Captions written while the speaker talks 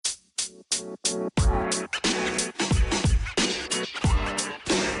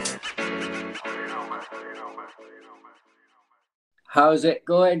How's it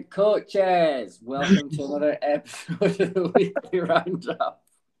going, coaches? Welcome to another episode of the Weekly Roundup.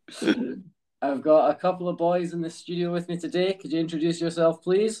 I've got a couple of boys in the studio with me today. Could you introduce yourself,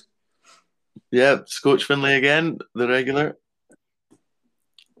 please? Yeah, it's Coach Finlay again, the regular.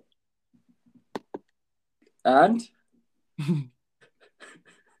 And?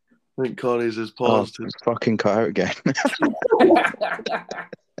 I think Corey's is Oh, paused. it's fucking cut out again.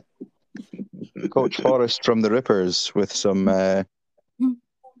 Coach Forrest from the Rippers with some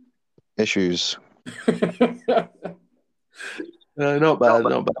issues. Not bad,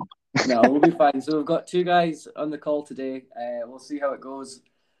 not bad. No, we'll be fine. So we've got two guys on the call today. We'll see how it goes.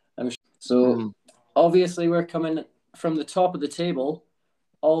 Obviously we're coming from the top of the table.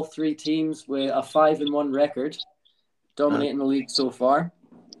 All three teams with a 5-1 record, dominating the league so far.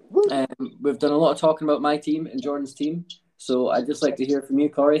 We've done a lot of talking about my team and Jordan's team. So I'd just like to hear from you,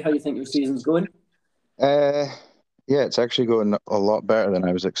 Corey. How do you think your season's going? Yeah, it's actually going a lot better than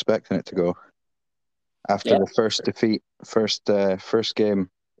I was expecting it to go. After the first defeat, first game,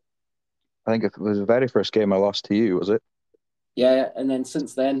 I think it was the very first game I lost to you, was it? Yeah, and then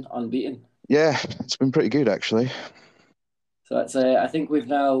since then, unbeaten. Yeah, it's been pretty good actually. So that's I think we're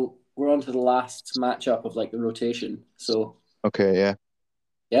on to the last matchup of like the rotation. So okay,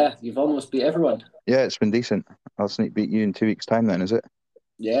 yeah, you've almost beat everyone. Yeah, it's been decent. I'll sneak beat you in 2 weeks' time then, is it?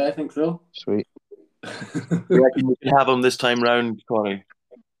 Yeah, I think so. Sweet. You reckon you can have him this time round, Corey?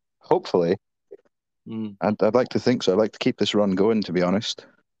 Hopefully. I'd like to think so. I'd like to keep this run going, to be honest.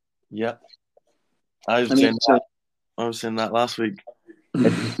 Yeah. I was saying that last week.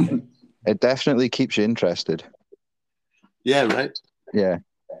 It definitely keeps you interested. Yeah, right? Yeah.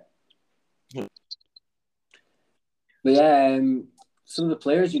 But yeah, some of the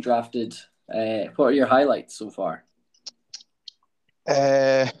players you drafted, what are your highlights so far?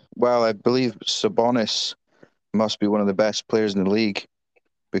 Well, I believe Sabonis must be one of the best players in the league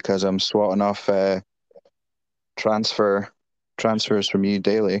because I'm swatting off transfers from you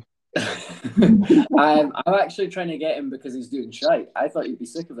daily. I'm actually trying to get him because he's doing shite. I thought you'd be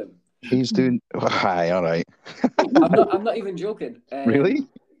sick of him. He's doing hi, all right. I'm not even joking. Really?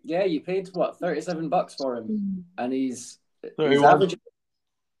 Yeah, you paid what, $37 for him, and he's 31. averaging.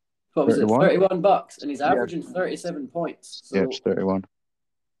 What was 31? it? $31, and he's averaging 37 points. So yeah, it's 31.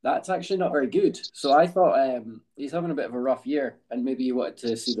 That's actually not very good. So I thought he's having a bit of a rough year, and maybe you wanted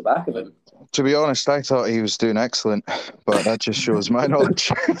to see the back of him. To be honest, I thought he was doing excellent, but that just shows my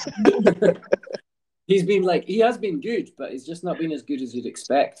knowledge. He has been good, but he's just not been as good as you'd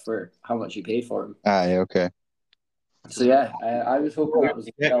expect for how much you paid for him. Yeah, okay. So yeah, I was hoping that was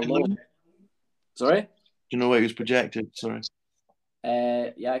low. Sorry? Do you know what he was projected? Sorry.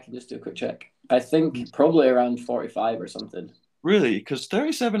 Yeah, I can just do a quick check. I think probably around 45 or something. Really? Because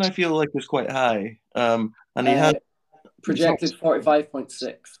 37 I feel like was quite high. And he had projected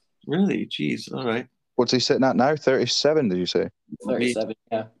 45.6. Really? Jeez, all right. What's he sitting at now? 37, did you say? 37,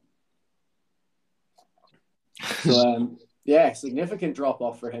 yeah. So, significant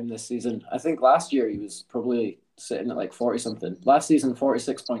drop-off for him this season. I think last year he was probably sitting at like 40-something. Last season,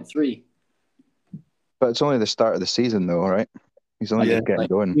 46.3. But it's only the start of the season, though, right? He's only just getting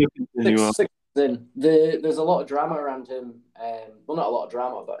going. Six in. There's a lot of drama around him. Well, not a lot of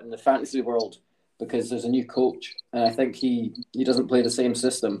drama, but in the fantasy world, because there's a new coach, and I think he doesn't play the same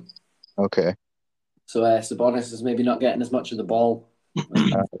system. Okay. So Sabonis is maybe not getting as much of the ball.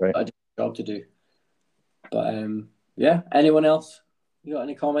 Right. A job to do. But anyone else? You got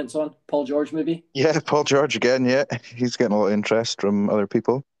any comments on Paul George? Maybe. Yeah, Paul George again. Yeah, he's getting a lot of interest from other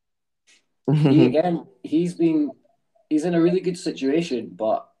people. He's in a really good situation,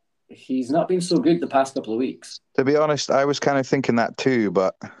 but he's not been so good the past couple of weeks. To be honest, I was kind of thinking that too,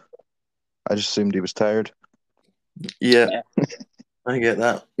 but I just assumed he was tired. Yeah. I get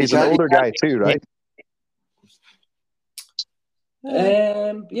that. He's an older guy too, right?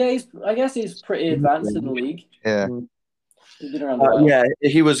 I guess he's pretty advanced in the league. Yeah. He's been around a while. Yeah,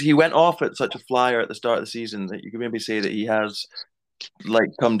 he went off at such a flyer at the start of the season that you could maybe say that he has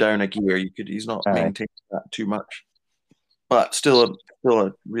come down a gear. He's not maintaining that too much. But still a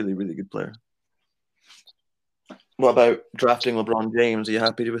really, really good player. What about drafting LeBron James? Are you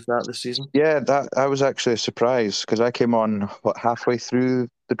happy with that this season? Yeah, that was actually a surprise because I came on halfway through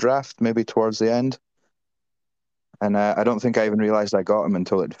the draft, maybe towards the end, and I don't think I even realized I got him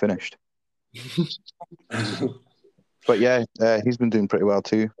until it finished. But yeah, he's been doing pretty well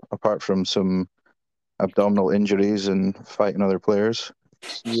too, apart from some abdominal injuries and fighting other players.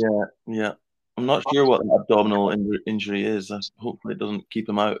 Yeah. I'm not sure what the abdominal injury is. Hopefully it doesn't keep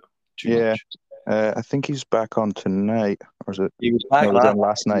him out too Yeah. much. I think he's back on tonight, or is it? He was back No, he was on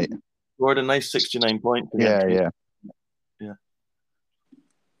last night. Scored a nice 69 points. Yeah.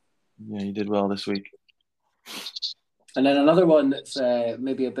 Yeah, he did well this week. And then another one that's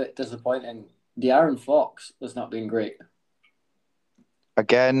maybe a bit disappointing. De'Aaron Fox has not been great.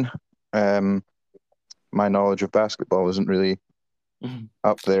 Again, my knowledge of basketball isn't really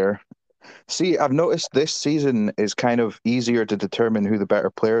up there. See, I've noticed this season is kind of easier to determine who the better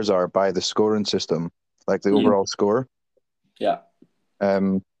players are by the scoring system, like the overall score. Yeah.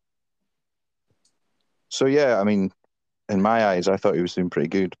 So yeah, I mean, in my eyes, I thought he was doing pretty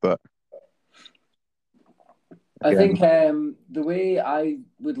good, but I think the way I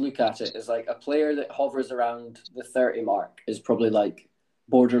would look at it is like a player that hovers around the 30 mark is probably like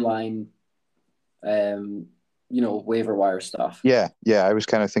borderline, waiver wire stuff. Yeah, I was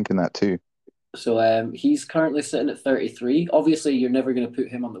kind of thinking that too. So he's currently sitting at 33. Obviously, you're never going to put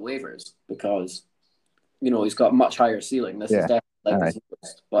him on the waivers because, he's got a much higher ceiling. This is definitely like his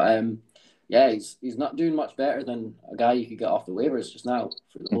lowest. But he's not doing much better than a guy you could get off the waivers just now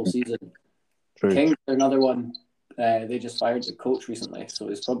for the whole season. True. Kings are another one. They just fired the coach recently, so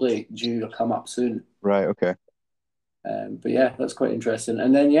he's probably due to come up soon. Right, okay. But yeah, that's quite interesting.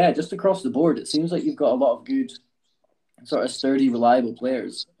 And then, just across the board, it seems like you've got a lot of good, sort of sturdy, reliable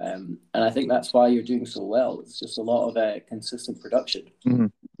players. And I think that's why you're doing so well. It's just a lot of consistent production. Mm-hmm.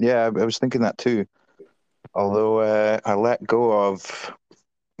 Yeah, I was thinking that too. Although I let go of...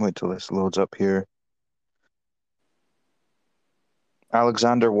 Wait till this loads up here.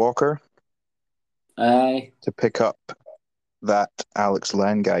 Alexander Walker. Aye. To pick up that Alex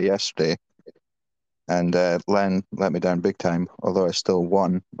Len guy yesterday. And Len let me down big time, although I still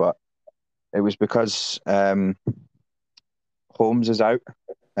won. But it was because Holmes is out,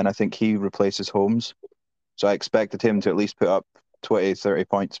 and I think he replaces Holmes. So I expected him to at least put up 20, 30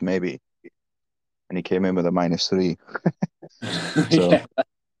 points maybe. And he came in with a -3. So, yeah,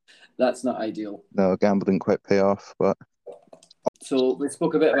 that's not ideal. No, gamble didn't quite pay off. But so we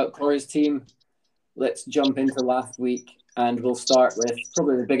spoke a bit about Corey's team. Let's jump into last week, and we'll start with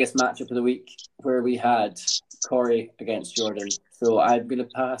probably the biggest matchup of the week, where we had Corey against Jordan. So I'm going to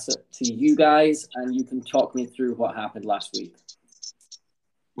pass it to you guys, and you can talk me through what happened last week.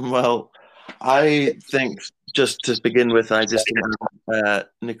 Well, I think just to begin with, I just didn't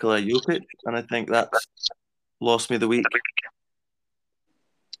Nikola Jokic, and I think that's lost me the week.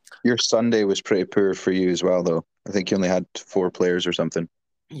 Your Sunday was pretty poor for you as well, though. I think you only had 4 players or something.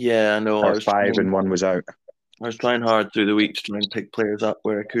 Yeah, I know. Or 5 and 1 was out. I was trying hard through the week to try and pick players up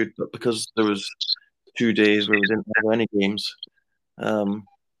where I could, but because there was 2 days where we didn't have any games,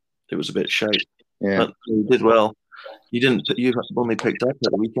 it was a bit shite. Yeah, but you did well. You only picked up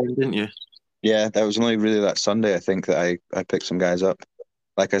at the weekend, didn't you? Yeah, that was only really that Sunday, I think, that I picked some guys up.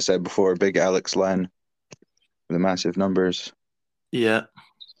 Like I said before, big Alex Len with the massive numbers. Yeah.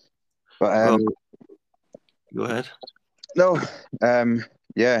 But go ahead. No,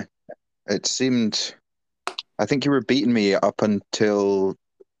 yeah, it seemed. I think you were beating me up until,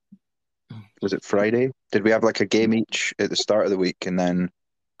 was it Friday? Did we have like a game each at the start of the week, and then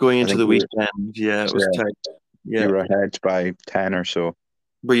going into the weekend? Yeah, it was tight. Yeah, you were ahead by 10 or so.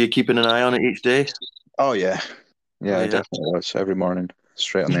 Were you keeping an eye on it each day? Oh yeah, I definitely was every morning,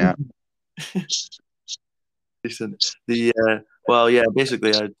 straight on the app. Decent.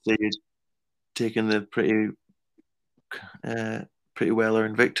 Basically, I'd say you'd taken the pretty well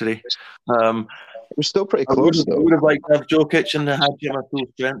earned victory. It was still pretty close, though. I would have liked to have Jokic and had him at full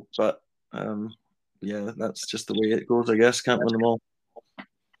strength, but that's just the way it goes, I guess. Can't win them all.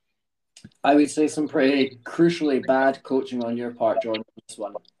 I would say some pretty crucially bad coaching on your part, Jordan, this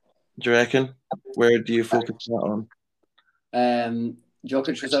one. Do you reckon? Where do you focus that on?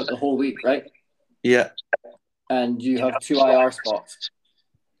 Jokic was out the whole week, right? Yeah. And you have 2 IR spots.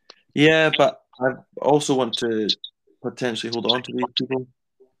 Yeah, but I also want to potentially hold on to these people.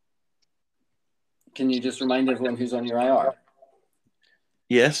 Can you just remind everyone who's on your IR?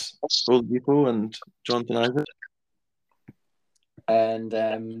 Yes, Oladipo and Jonathan Isaac. And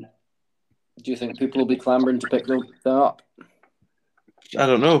do you think people will be clamoring to pick them up? I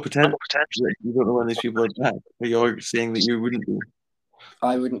don't know. Potentially. You don't know when these people are back. But you're saying that you wouldn't be.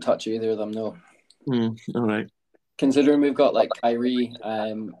 I wouldn't touch either of them, no. All right. Considering we've got like Kyrie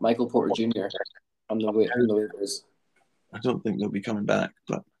and Michael Porter Jr. on the waivers. I don't think they'll be coming back,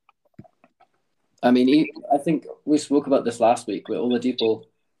 but I mean, I think we spoke about this last week with Oladipo.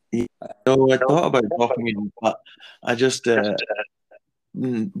 No, I thought about dropping him, but I just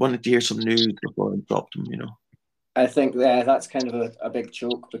wanted to hear some news before I dropped him, I think that's kind of a big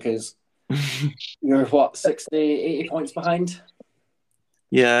choke because you're, 60, 80 points behind?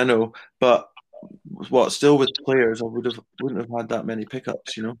 Yeah, I know, but what? Still with players, I wouldn't have had that many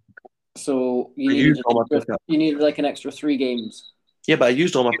pickups. You know, So I used all my pickups. you needed like an extra 3 games. Yeah, but I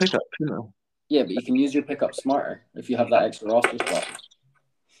used all my pickups. You know. Yeah, but you can use your pickup smarter if you have that extra roster spot.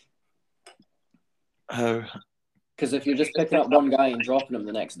 How? Because if you're just picking up one guy and dropping him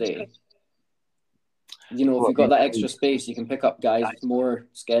the next day, you know, if What? you've got that extra space, you can pick up guys with more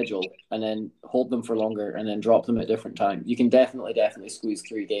schedule and then hold them for longer and then drop them at different times. You can definitely squeeze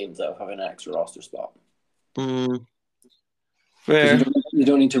 3 games out of having an extra roster spot. Mm, Because fair. you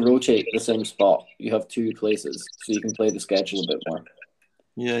don't need to rotate the same spot. You have 2 places, so you can play the schedule a bit more.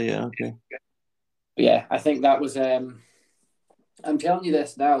 Yeah, okay. But yeah, I think that was. I'm telling you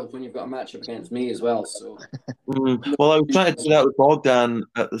this now when you've got a matchup against me as well. So Well, I was trying to do that with Bogdan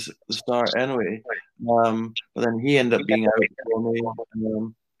at the start anyway, but then he ended up being out for me.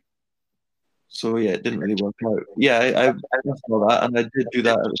 So yeah, it didn't really work out. Yeah, I saw that, and I did do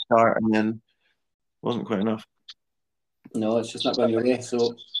that at the start, and then wasn't quite enough. no, it's just not going your way.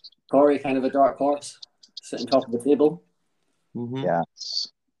 So Corey, kind of a dark horse, sitting top of the table. Mm-hmm. Yeah.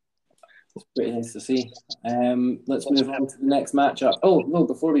 It's pretty nice to see. Let's move on to the next matchup. Oh no,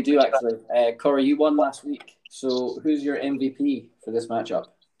 before we do actually, Corey, you won last week. So who's your MVP for this matchup?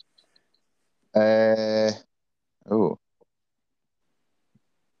 Oh,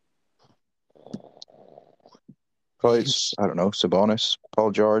 probably I don't know, Sabonis,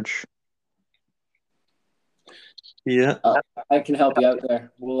 Paul George. Yeah. I can help you out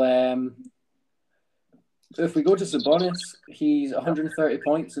there. Well, so if we go to Sabonis, he's 130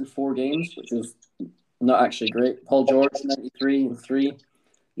 points in 4 games, which is not actually great. Paul George, 93 and 3.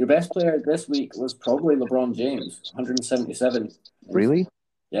 Your best player this week was probably LeBron James, 177. Really?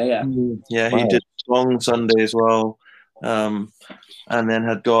 Yeah. Yeah, he Wow. did strong Sunday as well, and then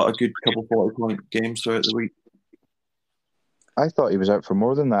had got a good couple 40-point games throughout the week. I thought he was out for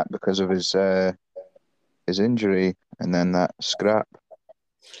more than that because of his injury and then that scrap.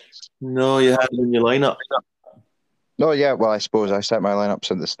 No, you had him in your lineup. No, yeah, well, I suppose I set my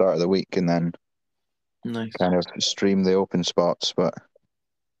lineups at the start of the week and then Nice. kind of streamed the open spots, but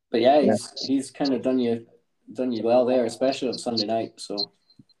yeah, he's kind of done you well there, especially on Sunday night. So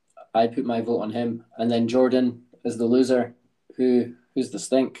I put my vote on him, and then Jordan is the loser. Who's the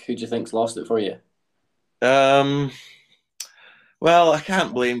stink? Who do you think's lost it for you? Well, I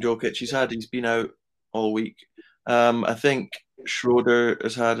can't blame Jokic. He's been out all week. I think Schroeder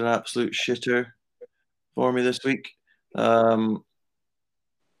has had an absolute shitter for me this week.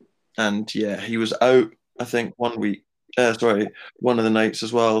 And yeah, he was out, I think, one of the nights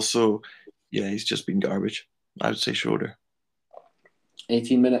as well. So yeah, he's just been garbage. I would say Schroeder.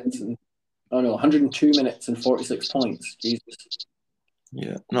 18 minutes. 102 minutes and 46 points. Jesus.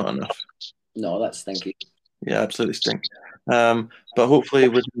 Yeah, not enough. No, that's stinky. Yeah, absolutely stink. But hopefully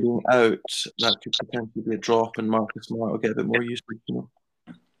with him being out, that could potentially be a drop and Marcus Smart will get a bit more usage, you know.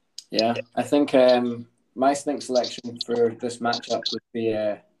 Yeah, I think my stink selection for this matchup would be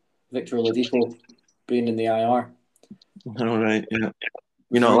Victor Oladipo being in the IR. All right, yeah.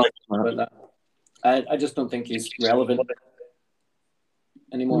 You're not like that. I just don't think he's relevant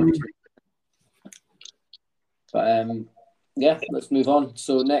anymore. But yeah, let's move on.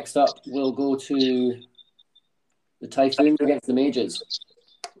 So next up, we'll go to the Typhoons against the Mages.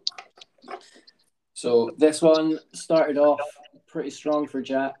 So this one started off pretty strong for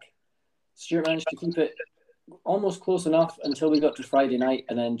Jack. Stuart managed to keep it almost close enough until we got to Friday night,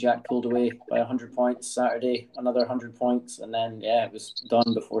 and then Jack pulled away by 100 points. Saturday, another 100 points, and then it was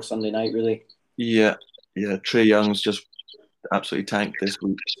done before Sunday night, really. Yeah. Trae Young's just absolutely tanked this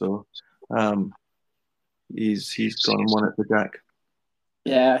week, so he's gone and won it for Jack.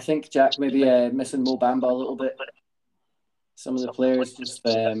 Yeah, I think Jack maybe missing Mo Bamba a little bit. Some of the players just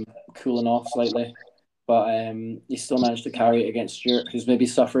cooling off slightly, but he still managed to carry it against Stuart, who's maybe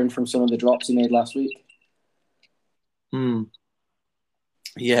suffering from some of the drops he made last week.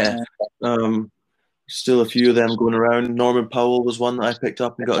 Yeah. Still a few of them going around. Norman Powell was one that I picked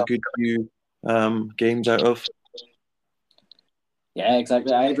up and got a good few games out of. Yeah,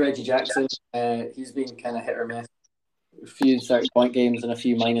 exactly. I had Reggie Jackson. He's been kind of hit or miss. A few 30-point games and a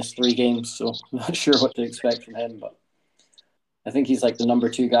few -3 games, so I'm not sure what to expect from him, but I think he's like the number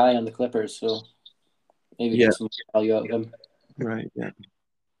 2 guy on the Clippers, so maybe get some value out of him. Right, yeah.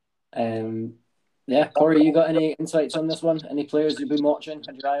 Yeah, Corey, you got any insights on this one? Any players you've been watching,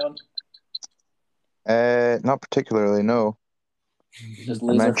 had your eye on? Not particularly, no. Just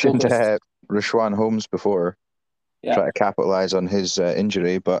I mentioned focused. Richaun Holmes before. Yeah. Try to capitalize on his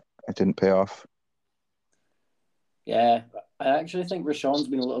injury, but it didn't pay off. Yeah, I actually think Richaun's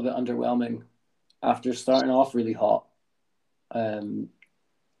been a little bit underwhelming after starting off really hot.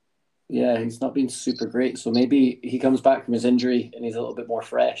 Yeah, he's not been super great. So maybe he comes back from his injury and he's a little bit more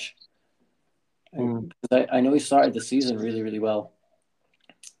fresh. I know he started the season really, really well.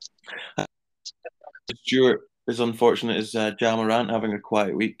 Stuart is unfortunate as Ja Morant having a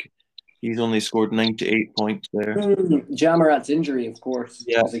quiet week. He's only scored 98 points there. Ja Morant's injury, of course.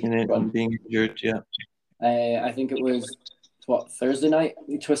 Yeah, being injured, yeah. I think it was, Thursday night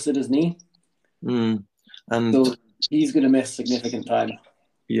he twisted his knee. And so he's going to miss significant time.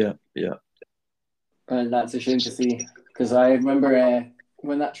 Yeah. And that's a shame to see, because I remember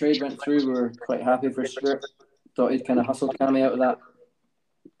when that trade went through, we were quite happy for Stuart. Thought he'd kind of hustled Cammy out of that.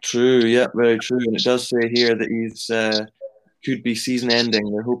 True, yeah, very true. And it does say here that he's could be season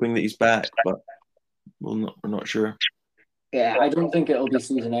ending. They're hoping that he's back, but we're not sure. Yeah, I don't think it'll be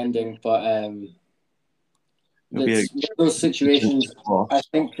season ending, but those situations. I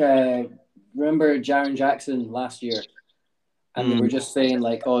think remember Jaren Jackson last year, and they were just saying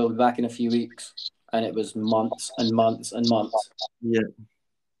like, "Oh, he'll be back in a few weeks," and it was months and months and months. Yeah.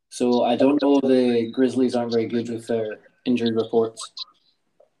 So I don't know. The Grizzlies aren't very good with their injury reports.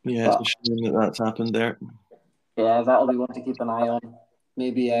 Yeah, it's a shame that's happened there. Yeah, that'll be one to keep an eye on.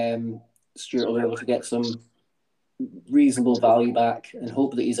 Maybe Stuart will be able to get some reasonable value back and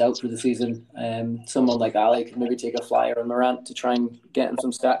hope that he's out for the season. Someone like Ali could maybe take a flyer on Morant to try and get him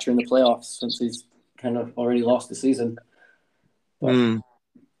some stature in the playoffs, since he's kind of already lost the season. But,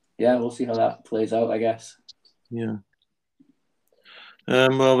 yeah, we'll see how that plays out, I guess. Yeah.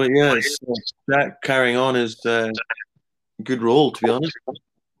 But yeah, Jack carrying on is a good role, to be honest.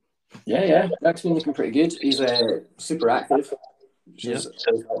 Yeah. Jack's been looking pretty good. He's super active, which is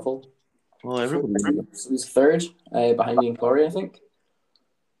helpful. Well, everybody. So he's third behind me and Corey, I think.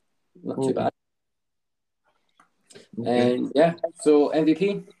 Not too bad. Okay. And yeah, so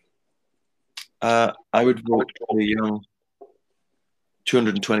MVP? I would vote for the Young.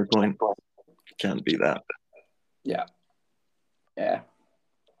 220 points. Can't beat that. Yeah.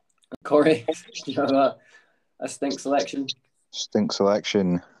 Corey, do you have a stink selection? Stink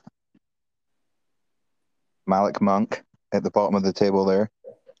selection. Malik Monk at the bottom of the table there.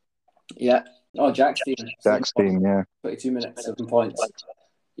 Yeah. Oh, Jack's team. Jack's team, yeah. 22 minutes, 7 points.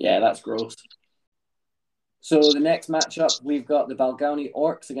 Yeah, that's gross. So the next matchup, we've got the Balgownie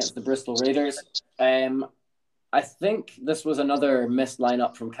Orcs against the Bristol Raiders. I think this was another missed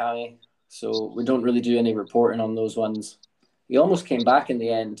lineup from Cammy, so we don't really do any reporting on those ones. He almost came back in the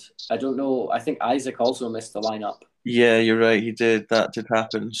end. I don't know. I think Isaac also missed the lineup. Yeah, you're right. He did. That did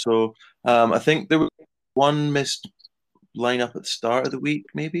happen. So I think there was one missed lineup at the start of the week,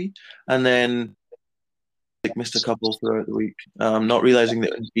 maybe, and then missed a couple throughout the week. Not realizing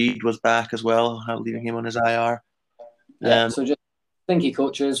that Embiid was back as well, leaving him on his IR. Yeah, so just stinky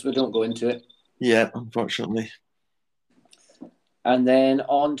coaches. We don't go into it. Yeah, unfortunately. And then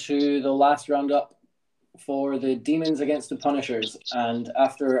on to the last roundup for the Demons against the Punishers. And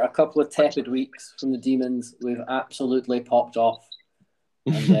after a couple of tepid weeks from the Demons, we've absolutely popped off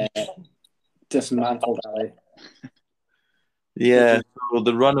and dismantled Ali. Yeah, so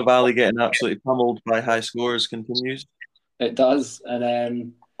the run of Ali getting absolutely pummeled by high scores continues. It does.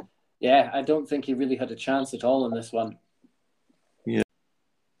 And I don't think he really had a chance at all in this one. Yeah.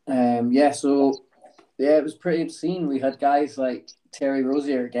 It was pretty obscene. We had guys like Terry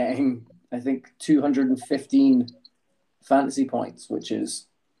Rozier getting, I think, 215 fantasy points, which is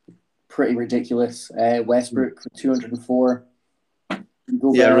pretty ridiculous. Westbrook with 204.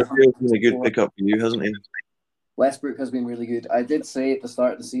 Rozier's been a good pickup for you, hasn't he? Westbrook has been really good. I did say at the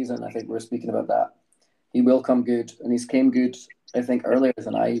start of the season, I think we were speaking about that. He will come good, and he's came good, I think, earlier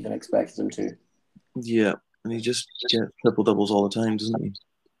than I even expected him to. Yeah, and he just gets triple doubles all the time, doesn't he?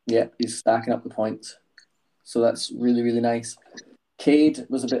 Yeah, he's stacking up the points. So that's really, really nice. Cade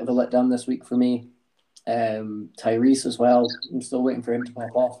was a bit of a letdown this week for me. Tyrese as well. I'm still waiting for him to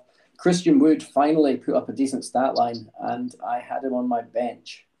pop off. Christian Wood finally put up a decent stat line, and I had him on my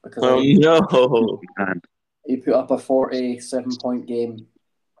bench because he put up a 47-point game.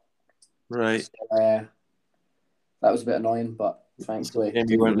 Right. So, that was a bit annoying, but thankfully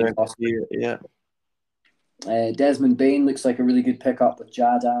you weren't there. Yeah. Desmond Bain looks like a really good pickup with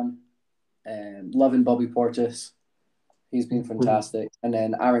Jadam. Loving Bobby Portis. He's been fantastic. And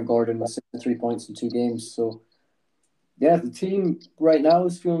then Aaron Gordon with 63 points in 2 games. So, yeah, the team right now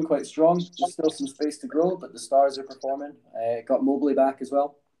is feeling quite strong. There's still some space to grow, but the stars are performing. Got Mobley back as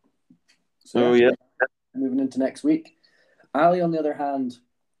well. So, moving into next week. Ali, on the other hand,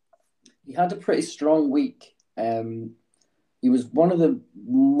 he had a pretty strong week. He was one of the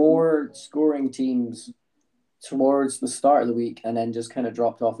more scoring teams towards the start of the week, and then just kind of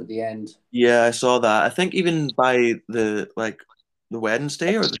dropped off at the end. Yeah, I saw that. I think even by the the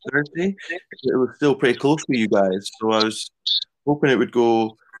Wednesday or the Thursday. It was still pretty close for you guys, so I was hoping it would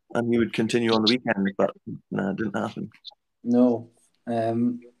go and he would continue on the weekend, but nah, it didn't happen. No.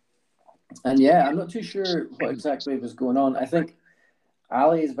 And yeah, I'm not too sure what exactly was going on. I think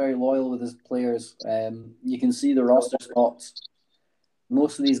Ali is very loyal with his players. You can see the roster spots.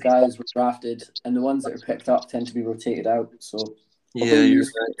 Most of these guys were drafted, and the ones that are picked up tend to be rotated out. So although Yeah, he you're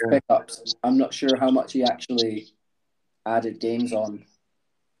used pickups, I'm not sure how much he actually added games on.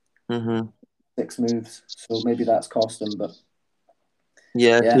 right. 6 moves, so maybe that's cost him. But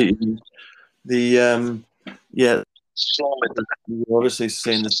Yeah, yeah, you're obviously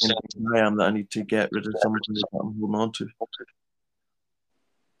saying the same thing I am, that I need to get rid of something that I'm holding on to.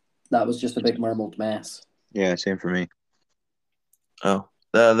 that was just a big marbled mess. Yeah, same for me. Oh,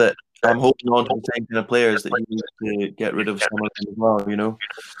 that I'm holding on to the same kind of players that you need to get rid of some of them as well. You know,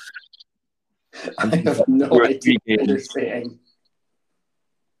 I have no We're at idea 3 what you're games. saying.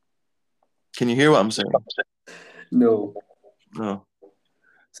 Can you hear what I'm saying? No. No,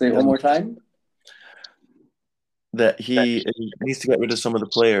 Say it one more time. that he needs to get rid of some of the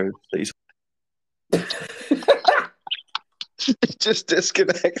players that he's. Just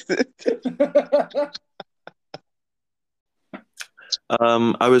disconnected.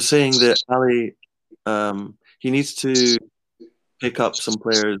 I was saying that Ali, he needs to pick up some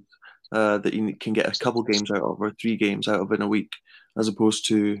players that you can get a couple games out of or 3 games out of in a week, as opposed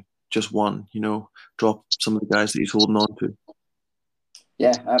to just one. You know, drop some of the guys that he's holding on to.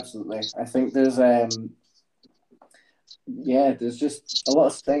 Yeah, absolutely. I think there's just a lot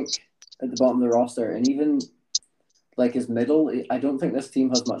of stink at the bottom of the roster, and even like his middle, I don't think this team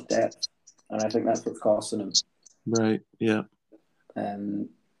has much depth, and I think that's what's costing him. Right. Yeah.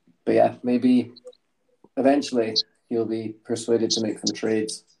 But yeah, maybe eventually he'll be persuaded to make some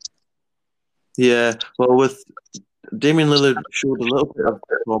trades. Yeah. Well, with Damian Lillard showed a little bit of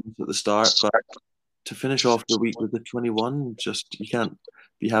promise at the start, but to finish off the week with the 21, just you can't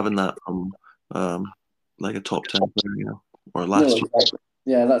be having that from like a top 10 player, you know, or last No, year. exactly.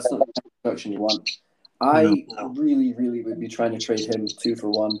 Yeah, that's not the kind of production you want. I really, really would be trying to trade him 2 for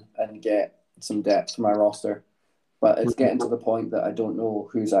 1 and get some depth to my roster. But it's getting to the point that I don't know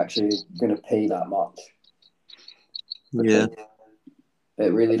who's actually going to pay that much. Yeah.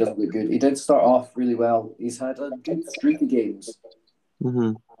 It really doesn't look good. He did start off really well. He's had a good streak of games.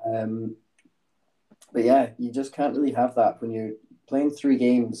 Mm-hmm. But yeah, you just can't really have that when you're playing 3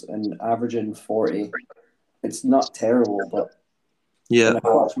 games and averaging 40. It's not terrible, but Yeah. in a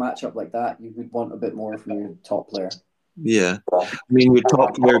clutch matchup like that, you would want a bit more from your top player. Yeah. I mean, your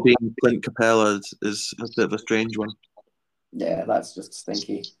top player being Clint Capella is a bit of a strange one. Yeah, that's just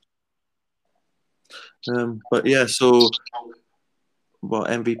stinky. But yeah, so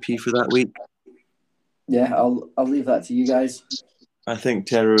what MVP for that week? Yeah, I'll leave that to you guys. I think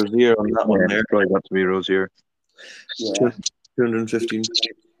Terry Rozier on that one there. Probably got to be Rozier. Yeah. 215.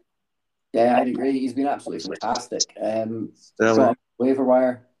 Yeah, I'd agree. He's been absolutely fantastic. Stellar. Got waiver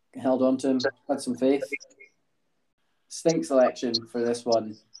wire, held on to him, had some faith. Stink selection for this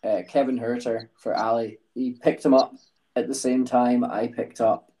one. Kevin Huerter for Ali. He picked him up at the same time I picked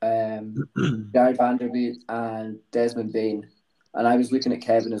up Jared Vanderbilt and Desmond Bain. And I was looking at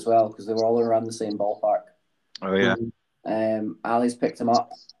Kevin as well because they were all around the same ballpark. Oh, yeah. Ali's picked him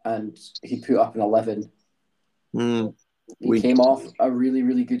up and he put up an 11. We came off a really,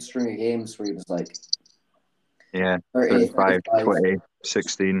 really good string of games where he was like 35, 20,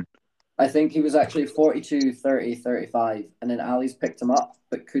 16. I think he was actually 42, 30, 35. And then Ali's picked him up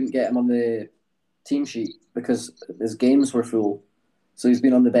but couldn't get him on the team sheet because his games were full. So he's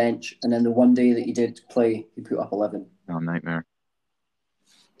been on the bench. And then the one day that he did play, he put up 11. Oh, nightmare.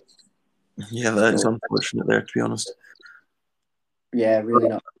 Yeah, that's unfortunate there, to be honest. Yeah, really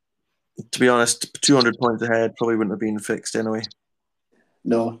not. To be honest, 200 points ahead probably wouldn't have been fixed anyway.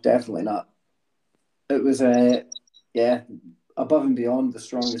 No, definitely not. It was, above and beyond the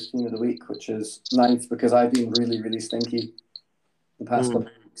strongest team of the week, which is nice because I've been really, really stinky the past couple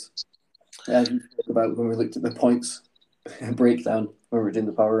of weeks. As we spoke about when we looked at the points breakdown when we were doing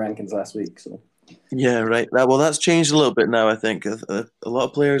the power rankings last week. So yeah, right. Well, that's changed a little bit now. I think a lot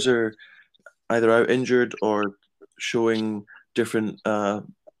of players are either out injured or showing different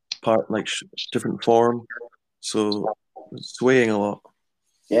different form, so it's swaying a lot.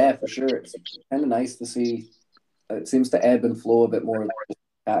 Yeah, for sure. It's kind of nice to see. It seems to ebb and flow a bit more in the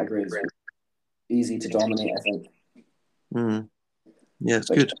categories. Easy to dominate, I think. Yeah, it's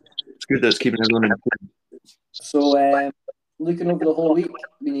good. It's good that it's keeping everyone in. So, looking over the whole week,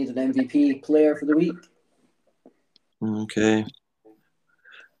 we need an MVP player for the week. Okay.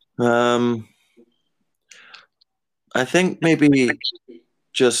 I think maybe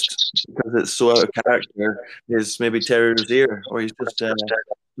just because it's so out of character is maybe Terry Rozier, or he's just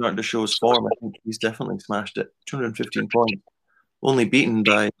starting to show his form. I think he's definitely smashed it. 215 points, only beaten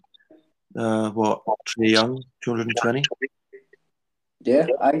by Trae Young, 220. Yeah,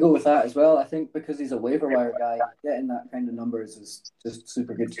 I go with that as well. I think because he's a waiver wire guy, getting that kind of numbers is just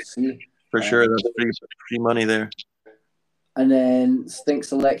super good to see. For sure, that's free money there. And then stink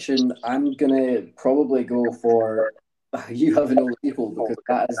selection, I'm gonna probably go for you having Oladipo because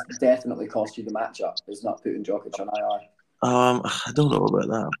that has definitely cost you the matchup. Is not putting Jokic on IR. I don't know about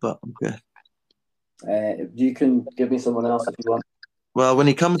that, but okay. You can give me someone else if you want. Well, when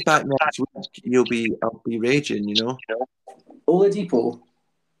he comes back next week, I'll be raging, you know. Oladipo.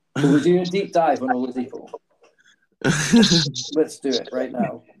 We're doing a deep dive on Oladipo. Let's do it right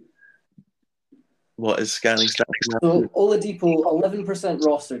now. What is scanning stats? So Oladipo, 11%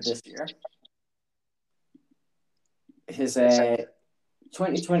 rostered this year. His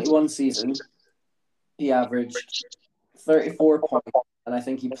 2021 season, he averaged 34 points, and I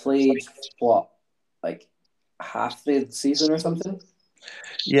think he played like half the season or something.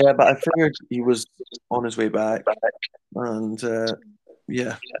 Yeah, but I figured he was on his way back, and he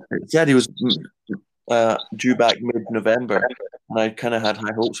said he was due back mid-November, and I kind of had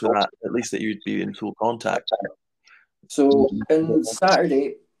high hopes for that, at least that you'd be in full contact. So on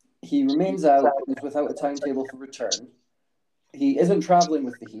Saturday, he remains out and is without a timetable for return. He isn't traveling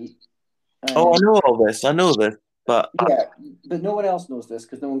with the Heat. I know all this. I know this, but yeah, but no one else knows this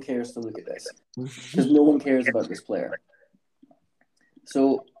because no one cares to look at this because no one cares about this player.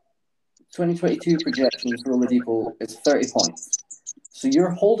 So 2022 projection for Oladipo is 30 points. So you're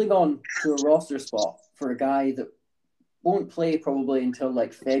holding on to a roster spot for a guy that won't play probably until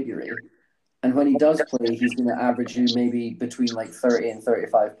like February. And when he does play, he's going to average you maybe between like 30 and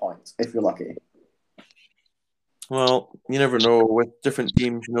 35 points if you're lucky. Well, you never know. With different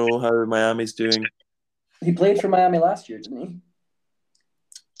teams, you know how Miami's doing. He played for Miami last year, didn't he?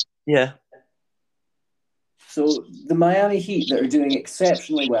 Yeah. So the Miami Heat that are doing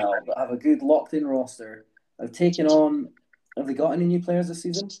exceptionally well, that have a good locked-in roster, have taken on... Have they got any new players this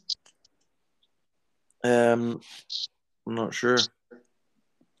season? I'm not sure.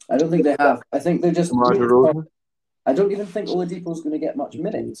 I don't think they have. I think they're just... DeRozan? I don't even think Oladipo's going to get much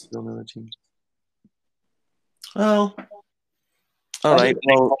minutes. Well, all right.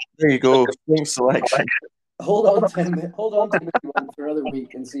 Well, there you go. Team selection. Hold on to him for another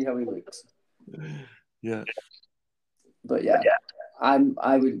week and see how he looks. Yeah. But yeah, I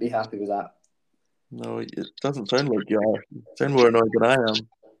wouldn't be happy with that. No, it doesn't sound like you are. You sound more annoyed than I am.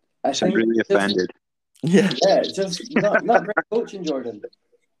 I think really offended. Yeah, just not great coaching, Jordan.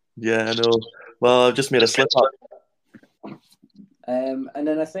 Yeah, I know. Well, I've just made a slip up. And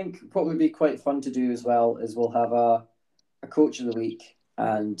then I think what would be quite fun to do as well is we'll have a coach of the week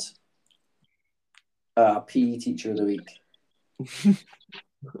and a PE teacher of the week.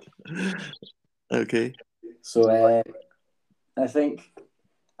 Okay. So I think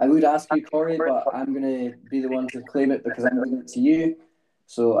I would ask you, Corey, but I'm going to be the one to claim it because I'm giving it to you.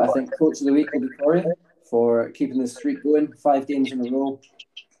 So I think coach of the week will be Corey for keeping this streak going, 5 games in a row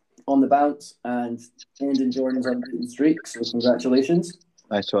on the bounce and ending Jordan's unbeaten streak. So congratulations.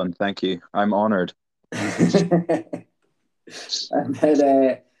 Nice one. Thank you. I'm honoured. And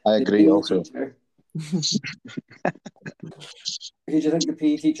then, I agree also. Who do you think the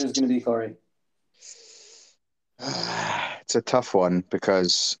PE teacher is going to be, Corey? It's a tough one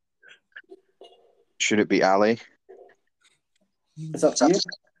because should it be Ali? It's up to you.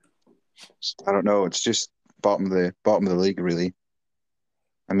 I don't know. It's just bottom of the league, really.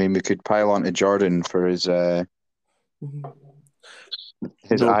 I mean, we could pile on to Jordan for his IR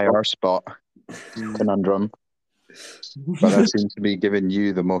spot conundrum, but that seems to be giving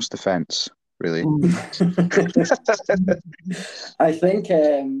you the most offense, really. I think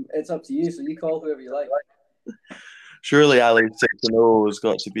it's up to you, so you call whoever you like. Surely Ali 6-0 has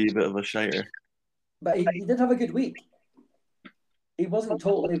got to be a bit of a shiter. But he did have a good week. He wasn't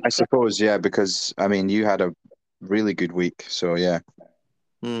totally... I suppose, yeah, because, I mean, you had a really good week, so yeah.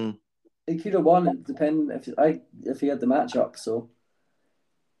 He could have won, depending if he had the matchup, so...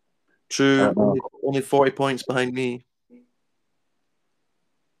 True, only 40 points behind me.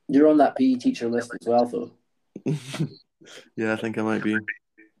 You're on that PE teacher list as well, though. Yeah, I think I might be.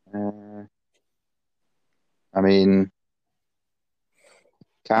 I mean,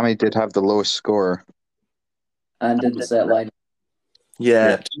 Cammy did have the lowest score. And didn't set line.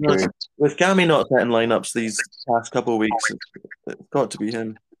 Yeah. With Cammy not setting lineups these past couple of weeks, it's got to be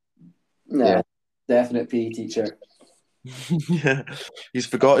him. Yeah, definite PE teacher. Yeah, he's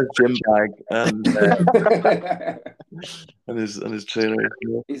forgot his gym bag and his trainer.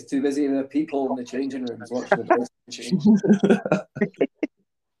 Yeah. He's too busy with the people in the changing rooms watching the boys change.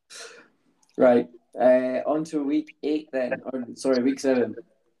 Right. On to week 8 then. Or sorry, week 7.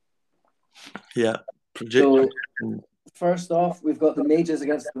 Yeah. So first off, we've got the Mages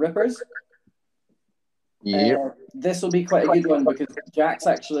against the Rippers. Yep. This will be quite a good one because Jack's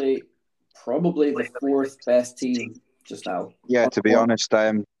actually probably the 4th best team just now. Yeah, to be honest, I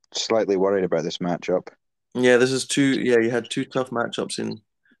am slightly worried about this matchup. Yeah, this is two. Yeah, you had 2 tough matchups in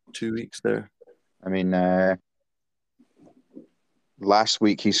 2 weeks there. I mean, last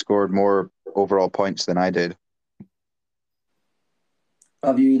week he scored more overall points than I did.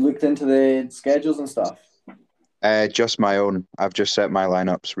 Have you looked into the schedules and stuff? Just my own. I've just set my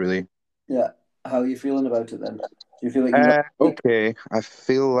lineups, really. Yeah. How are you feeling about it then? Do you feel like you okay. I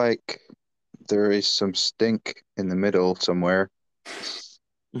feel like there is some stink in the middle somewhere.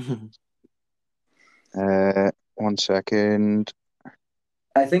 1 second.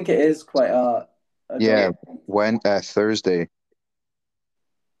 I think it is quite a Thursday.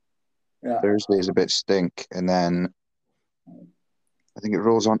 Yeah. Thursday is a bit stink, and then I think it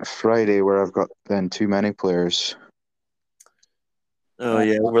rolls on to Friday where I've got then too many players. Oh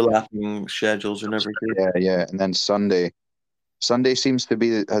yeah, overlapping schedules and everything. Yeah, and then Sunday. Sunday seems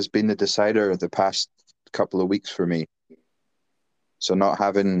to has been the decider the past couple of weeks for me. So not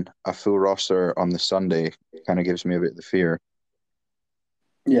having a full roster on the Sunday kind of gives me a bit of the fear.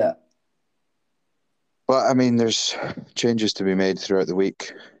 Yeah. But I mean, there's changes to be made throughout the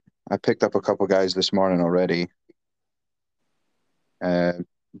week. I picked up a couple guys this morning already.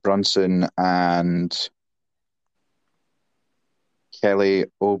 Brunson and Kelly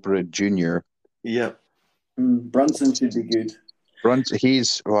Oubre Jr. Yep. Brunson should be good. Brunson,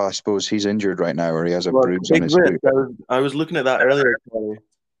 I suppose he's injured right now, or he has a bruise on his foot. I was looking at that earlier,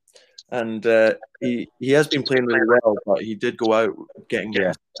 and he has been playing really well, but he did go out getting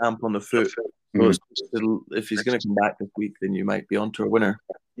a stamp on the foot. So if he's going to come back this week, then you might be onto a winner.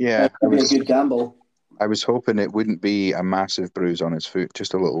 Yeah, that would be a good gamble. I was hoping it wouldn't be a massive bruise on his foot,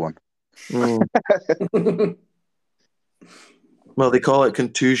 just a little one. Well, they call it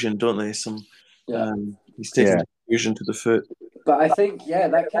contusion, don't they? He's taking a contusion to the foot. But I think,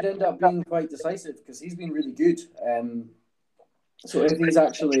 that could end up being quite decisive because he's been really good. So if he's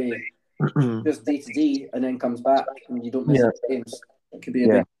actually just day-to-day and then comes back and you don't miss any games, it could be a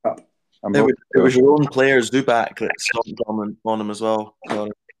big cup. It was your own player, Zubac, that stomped on him as well. So.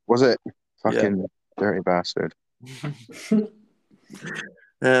 Was it? Fucking dirty bastard.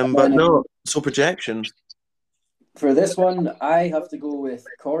 But no, so projections. For this one, I have to go with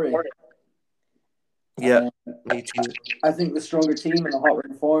Corey. Yeah, me too. I think the stronger team in the hot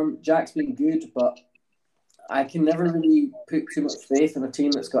run form. Jack's been good, but I can never really put too much faith in a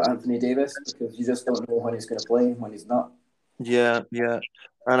team that's got Anthony Davis because you just don't know when he's going to play and when he's not. Yeah.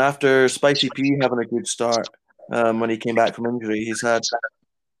 And after Spicy P having a good start when he came back from injury, he's had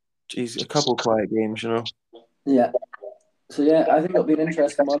a couple quiet games, Yeah. So, I think it'll be an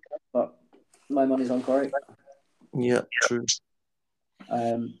interesting one, but my money's on Corey. Yeah, true.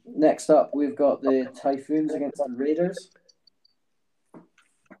 Next up, we've got the Typhoons against the Raiders.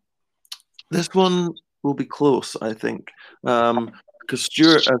 This one will be close, I think, because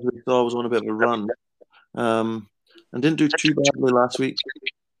Stuart, as we saw, was on a bit of a run and didn't do too badly last week.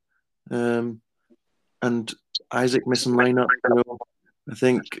 And Isaac missing lineup, I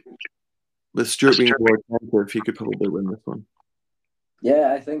think with Stuart being more attentive, he could probably win this one.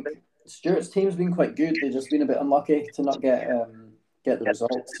 Yeah, I think Stuart's team's been quite good. They've just been a bit unlucky to not get the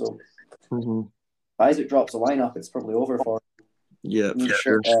results. So if Isaac drops the lineup, it's probably over for him. Yeah, for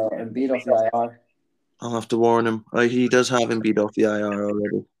sure. Embiid off the IR. I'll have to warn him. He does have Embiid off the IR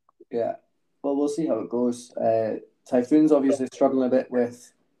already. Yeah. Well, we'll see how it goes. Typhoons obviously struggling a bit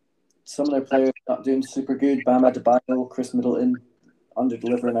with some of their players not doing super good. Bam Adebayo, Chris Middleton,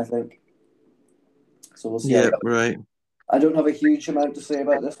 under-delivering, I think. So we'll see. Yeah, right. I don't have a huge amount to say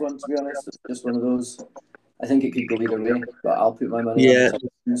about this one, to be honest. It's just one of those. I think it could go either way, but I'll put my money on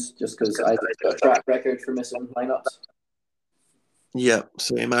Typhoons just because I've got a track record for missing lineups. Yeah,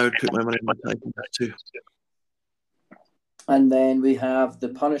 same. I would put my money on my Typhoons too. And then we have the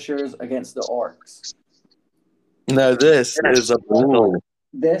Punishers against the Orcs. Now this is a battle.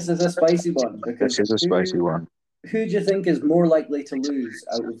 This is a spicy one. Because this is a spicy one. Who do you think is more likely to lose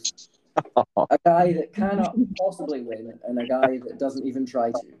out of a guy that cannot possibly win and a guy that doesn't even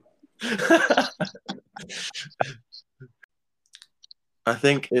try to? I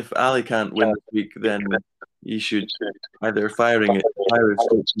think if Ali can't win this week, then you should either fire his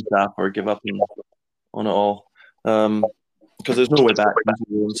coaching staff or give up on it all. Because there's no way back from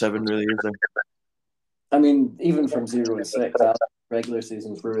 0-7, really, is there? I mean, even from 0-6, that regular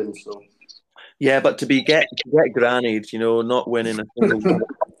season's ruined. So yeah, but to get grannied, not winning a single game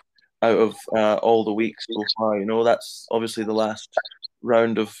out of all the weeks so far, that's obviously the last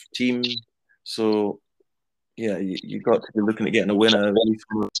round of team. So yeah, you got to be looking at getting a win out of these.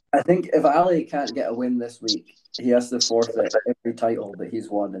 I think if Ali can't get a win this week, he has to forfeit every title that he's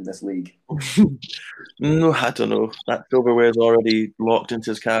won in this league. No, I don't know. That silverware is already locked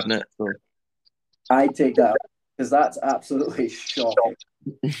into his cabinet. So I take that because that's absolutely shocking.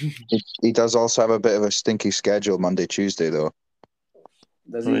 He does also have a bit of a stinky schedule Monday, Tuesday, though.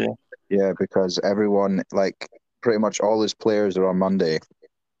 Does he? Yeah, because everyone, pretty much all his players are on Monday,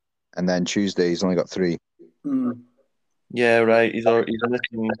 and then Tuesday he's only got 3. Yeah, right. He's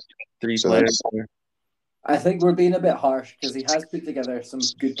missing 3 players. I think we're being a bit harsh because he has put together some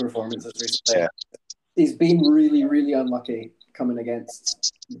good performances recently. Yeah. He's been really, really unlucky coming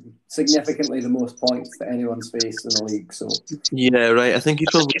against significantly the most points that anyone's faced in the league. So yeah, right. I think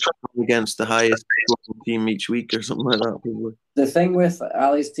he's probably against the highest team each week or something like that. Probably. The thing with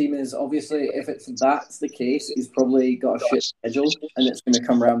Ali's team is obviously if that's the case, he's probably got a shit schedule and it's going to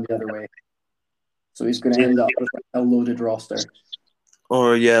come around the other way. So he's going to end up with a loaded roster.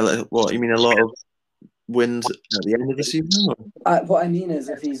 Or what you mean? A lot of wins at the end of the season? What I mean is,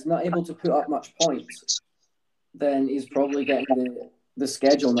 if he's not able to put up much points, then he's probably getting the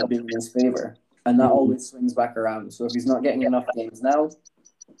schedule not being in his favor, and that always swings back around. So if he's not getting enough games now,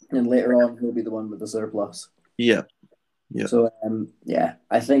 then later on he'll be the one with the surplus. Yeah. So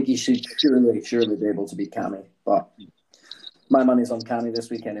I think he should surely be able to beat Cammy, but my money's on Cammy this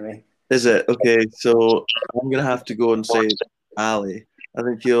week anyway. Is it? Okay, so I'm gonna have to go and say Ali. I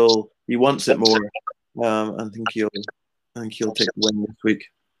think he wants it more. I think he'll take the win this week.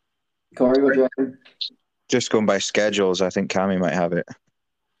 Corey, what do you reckon? Just going by schedules, I think Cammy might have it.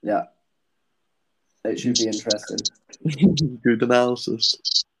 Yeah. It should be interesting. Good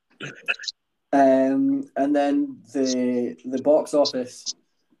analysis. And then the box office,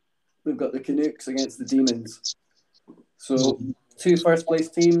 we've got the Canucks against the Demons. So 2 first place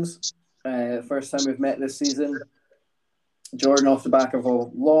teams. First time we've met this season. Jordan off the back of a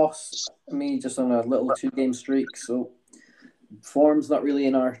loss. Me just on a little 2-game streak. So form's not really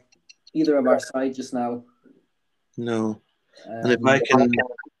in either of our side just now. No. And if I can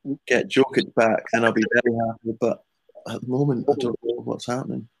get Jokic back, then I'll be very happy. But at the moment, I don't know what's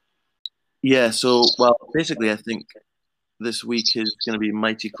happening. Yeah, so, basically, I think this week is going to be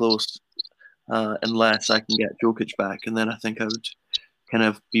mighty close unless I can get Jokic back. And then I think I would kind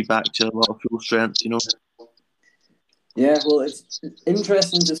of be back to a lot of full strength, Yeah, well, it's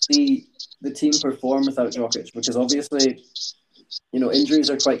interesting to see the team perform without Jokic because obviously, injuries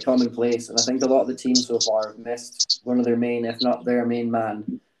are quite commonplace. And I think a lot of the teams so far have missed one of their main, if not their main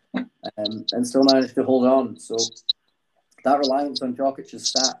man, and still managed to hold on. So that reliance on Jokic's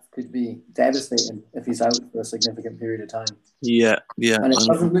stats could be devastating if he's out for a significant period of time. Yeah. And it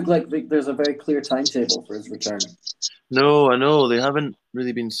doesn't look like there's a very clear timetable for his return. No, I know. They haven't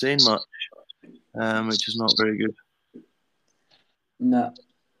really been saying much, which is not very good. No.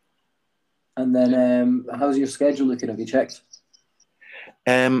 And then how's your schedule looking? Have you checked?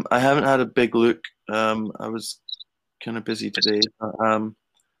 I haven't had a big look. I was kind of busy today. But,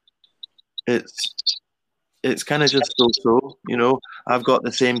 it's kind of just so. I've got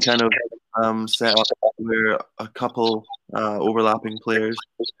the same kind of setup where a couple overlapping players.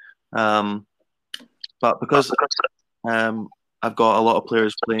 But because I've got a lot of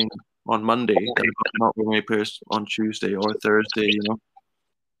players playing on Monday, and I've got not very many players on Tuesday or Thursday,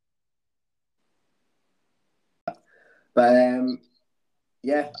 But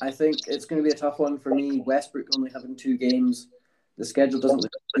I think it's going to be a tough one for me. Westbrook only having 2 games. The schedule doesn't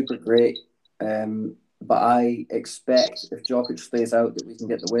look super great. But I expect if Jokic stays out that we can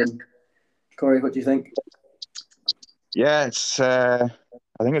get the win. Corey, what do you think? Yeah, I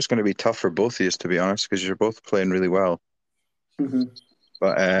think it's going to be tough for both of you, to be honest, because you're both playing really well. Mm-hmm.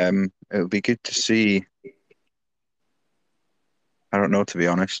 But it'll be good to see. I don't know, to be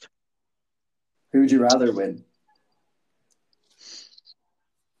honest. Who would you rather win?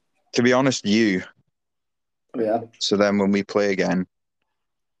 To be honest, you. Oh, yeah. So then when we play again,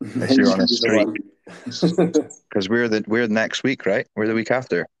 if you're on a streak, because we're next week, right? We're the week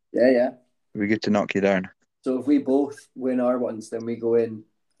after. Yeah. We get to knock you down. So if we both win our ones, then we go in,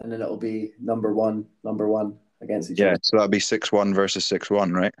 and then it'll be number one against each other. Yeah, so that'll be 6-1 versus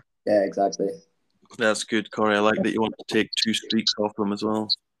 6-1, right? Yeah, exactly. That's good, Corey. I like that you want to take 2 streaks off them as well.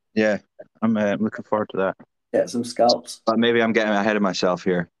 Yeah, I'm looking forward to that. Get some scalps. But maybe I'm getting ahead of myself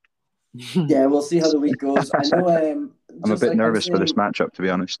here. Yeah, we'll see how the week goes. I know. I'm a bit nervous for this matchup, to be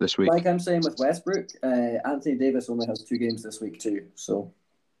honest, this week. Like I'm saying with Westbrook, Anthony Davis only has 2 games this week too, so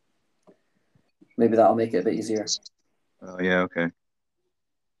maybe that'll make it a bit easier. Oh yeah, okay.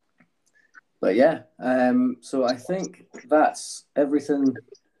 But yeah, so I think that's everything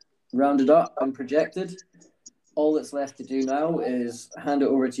rounded up and projected. All that's left to do now is hand it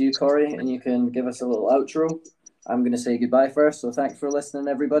over to you, Corey, and you can give us a little outro. I'm going to say goodbye first, so thanks for listening,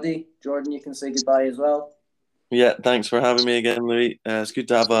 everybody. Jordan, you can say goodbye as well. Yeah, thanks for having me again, Louis. It's good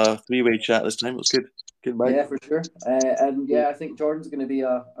to have a 3-way chat this time. It was good. Goodbye. Yeah, for sure. And yeah, I think Jordan's going to be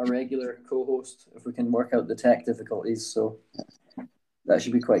a regular co-host if we can work out the tech difficulties. So that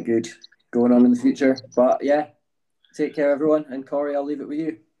should be quite good going on in the future. But yeah, take care, everyone. And Corey, I'll leave it with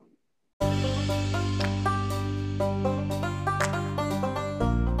you.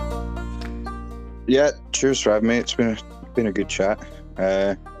 Yeah, cheers for having me. It's been a good chat.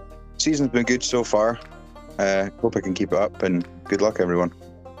 Season's been good so far. Hope I can keep it up, and good luck, everyone.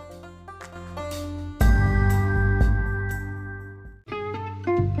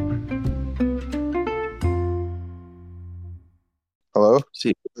 Hello?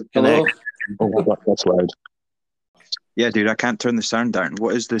 See, Hello. Oh my God, that's loud. Yeah, dude, I can't turn the sound down.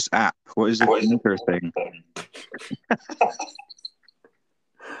 What is this app? What is this speaker thing?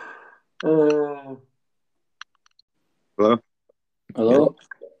 Hello? Hello.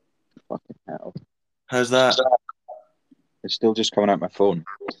 Fucking hell. how's that? It's still just coming out my phone.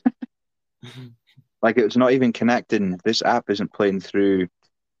 Like, it's not even connecting. This app isn't playing through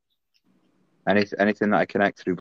anything that I connect through